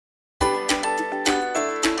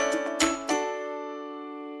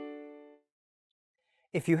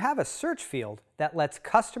If you have a search field that lets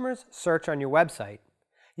customers search on your website,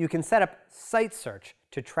 you can set up Site Search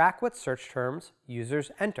to track what search terms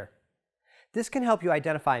users enter. This can help you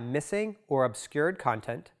identify missing or obscured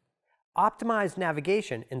content, optimize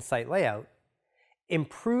navigation and site layout,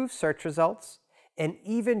 improve search results, and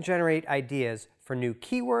even generate ideas for new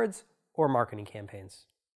keywords or marketing campaigns.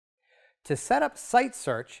 To set up Site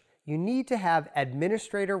Search, you need to have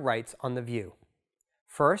administrator rights on the view.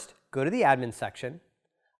 First, go to the Admin section.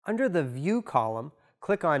 Under the View column,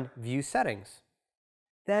 click on View Settings.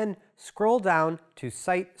 Then scroll down to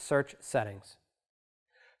Site Search Settings.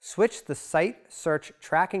 Switch the Site Search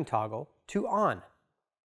Tracking toggle to On.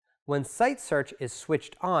 When Site Search is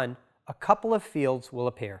switched on, a couple of fields will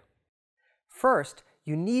appear. First,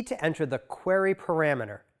 you need to enter the query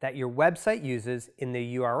parameter that your website uses in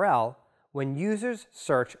the URL when users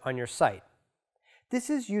search on your site. This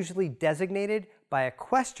is usually designated by a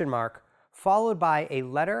question mark followed by a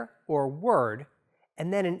letter or word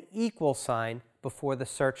and then an equal sign before the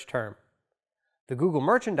search term. The Google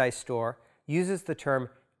Merchandise Store uses the term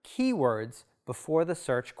keywords before the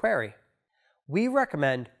search query. We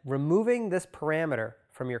recommend removing this parameter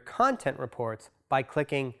from your content reports by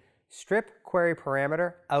clicking Strip Query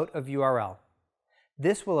Parameter out of URL.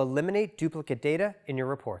 This will eliminate duplicate data in your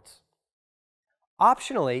reports.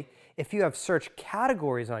 Optionally, if you have search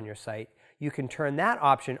categories on your site, you can turn that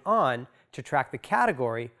option on to track the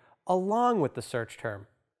category along with the search term.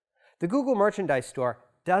 The Google Merchandise Store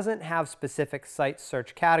doesn't have specific site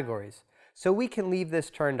search categories, so we can leave this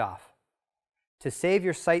turned off. To save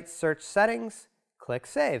your site search settings, click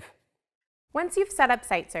Save. Once you've set up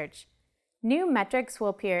Site Search, new metrics will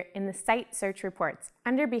appear in the Site Search Reports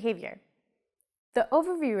under Behavior. The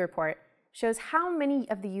Overview report shows how many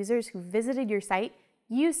of the users who visited your site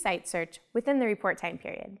use Site Search within the report time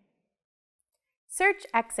period. Search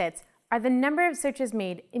exits are the number of searches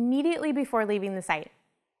made immediately before leaving the site.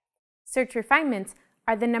 Search refinements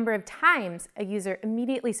are the number of times a user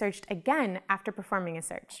immediately searched again after performing a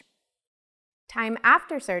search. Time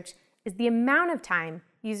after search is the amount of time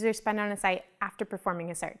users spend on a site after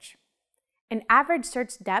performing a search. An average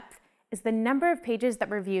search depth is the number of pages that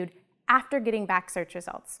were viewed after getting back search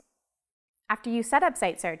results. After you set up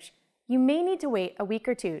Site Search, you may need to wait a week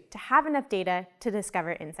or two to have enough data to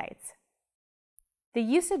discover insights. The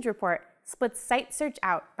Usage report splits Site Search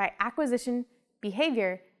out by acquisition,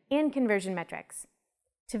 behavior, and conversion metrics.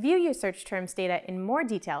 To view your search terms data in more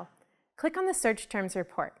detail, click on the Search Terms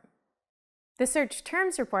report. The Search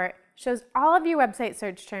Terms report shows all of your website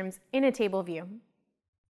search terms in a table view.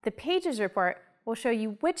 The Pages report will show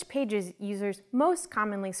you which pages users most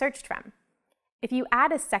commonly searched from. If you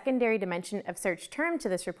add a secondary dimension of search term to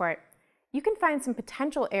this report, you can find some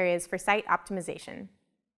potential areas for site optimization.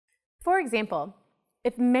 For example,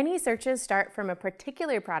 if many searches start from a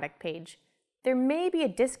particular product page, there may be a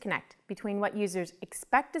disconnect between what users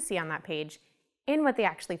expect to see on that page and what they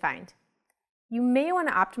actually find. You may want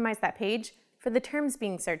to optimize that page for the terms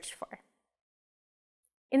being searched for.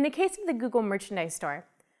 In the case of the Google Merchandise Store,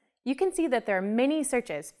 you can see that there are many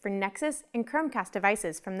searches for Nexus and Chromecast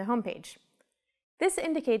devices from the homepage. This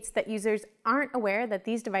indicates that users aren't aware that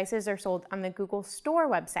these devices are sold on the Google Store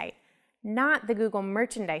website, not the Google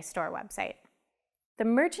Merchandise Store website. The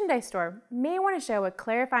Merchandise Store may want to show a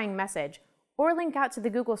clarifying message or link out to the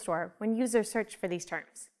Google Store when users search for these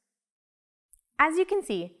terms. As you can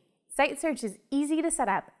see, Site Search is easy to set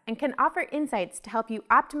up and can offer insights to help you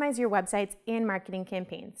optimize your websites and marketing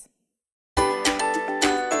campaigns.